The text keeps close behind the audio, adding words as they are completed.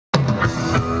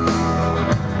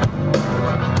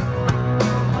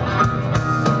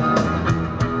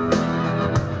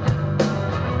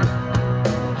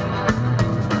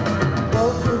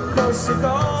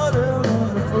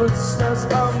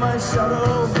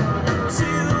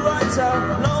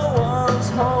where no one's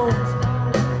home.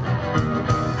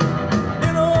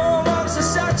 In all amongst the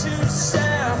statues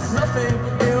there, nothing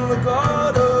in the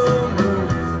garden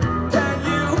moves. Can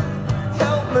you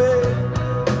help me?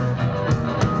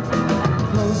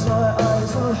 Close my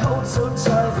eyes and hold so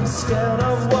tight and scared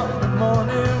of what the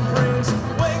morning brings.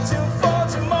 Waiting for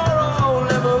tomorrow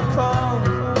never comes.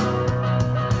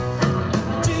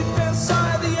 Deep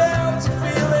inside the empty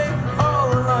feeling, all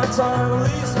the night time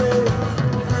leaves me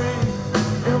free,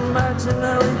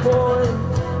 imaginary boy.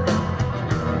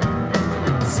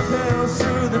 Spin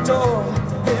through the door,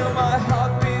 hear my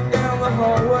heartbeat in the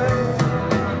hallway.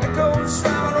 It goes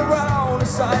round and round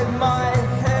inside my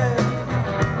head.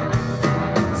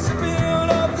 Zipping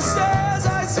up the stairs,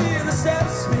 I see the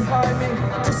steps behind me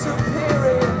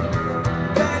disappearing.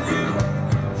 Can you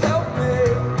help me?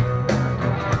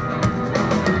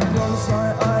 Close my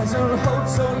eyes and hold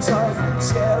so tight,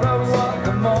 scared of what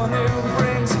the morning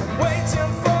brings.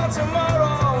 Waiting for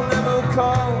tomorrow never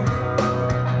comes.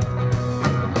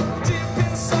 Deep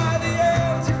inside the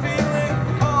empty feeling,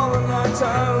 all the night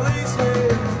time leaves me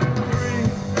free.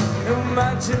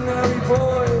 Imaginary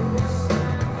boys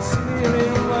singing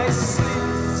in my sleep.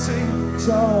 Sweet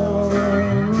child,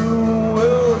 who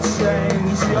will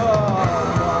change your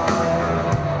mind?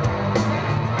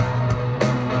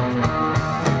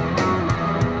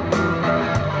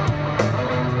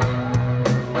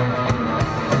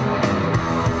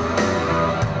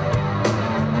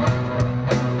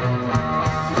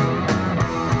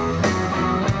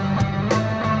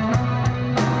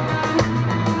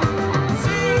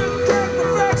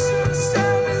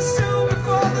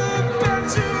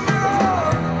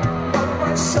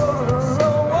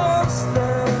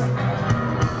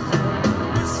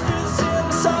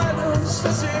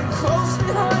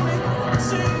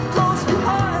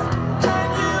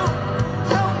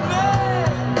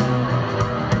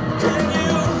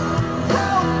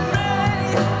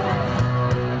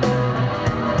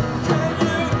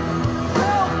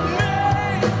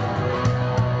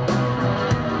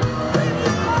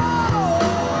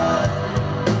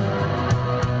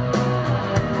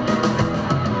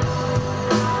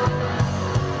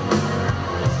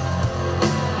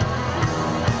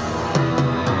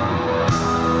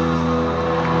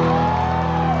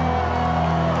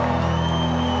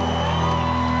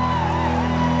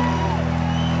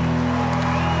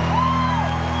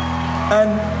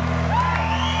 And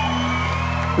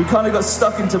we kind of got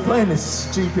stuck into playing this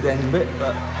stupid end bit,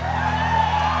 but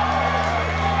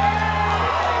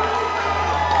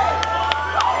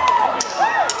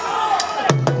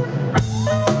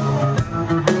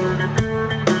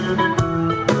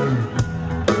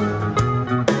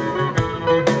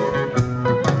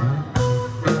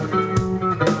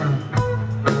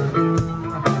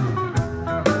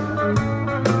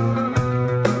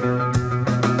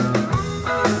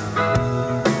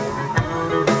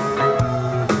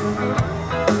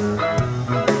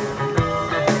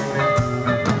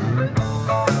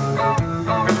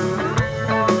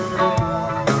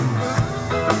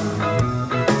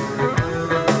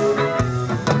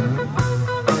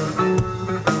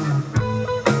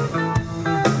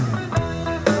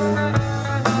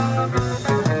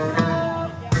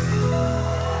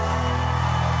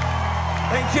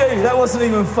that wasn't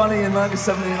even funny in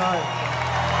 1979.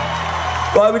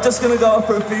 Right, we're just going to go off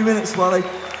for a few minutes while they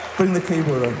bring the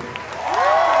keyboard on.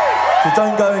 So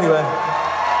don't go anywhere.